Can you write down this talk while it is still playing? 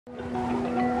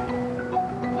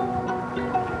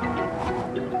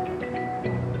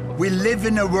We live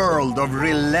in a world of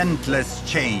relentless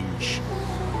change.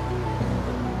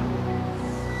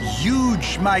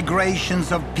 Huge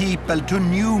migrations of people to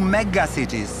new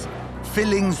megacities,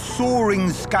 filling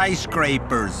soaring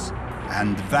skyscrapers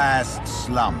and vast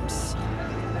slums.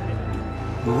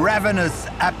 Ravenous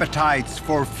appetites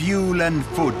for fuel and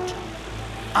food,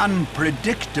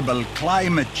 unpredictable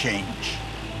climate change.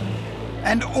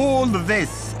 And all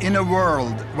this in a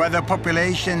world where the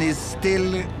population is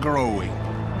still growing.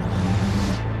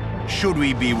 Should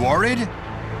we be worried?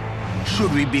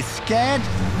 Should we be scared?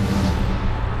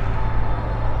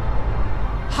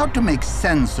 How to make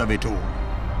sense of it all?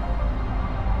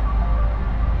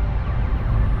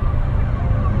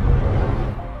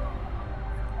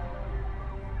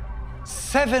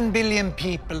 "7 billion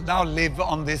people now live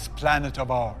on this planet of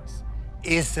ours.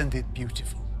 Isn't it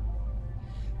beautiful?"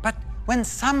 But when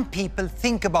some people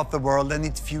think about the world and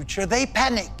its future, they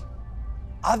panic.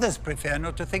 Others prefer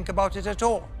not to think about it at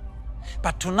all.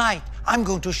 But tonight, I'm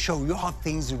going to show you how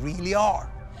things really are.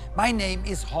 My name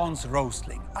is Hans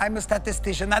Rosling. I'm a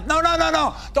statistician at... No,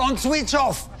 don't switch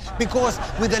off! Because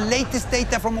with the latest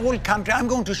data from all countries, I'm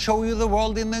going to show you the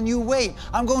world in a new way.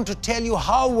 I'm going to tell you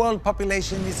how world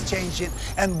population is changing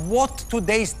and what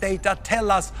today's data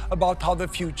tell us about how the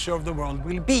future of the world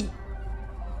will be.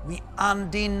 We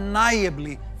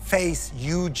undeniably face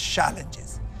huge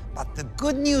challenges. But the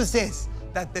good news is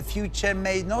that the future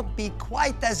may not be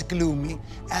quite as gloomy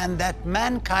and that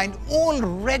mankind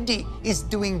already is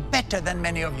doing better than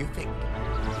many of you think.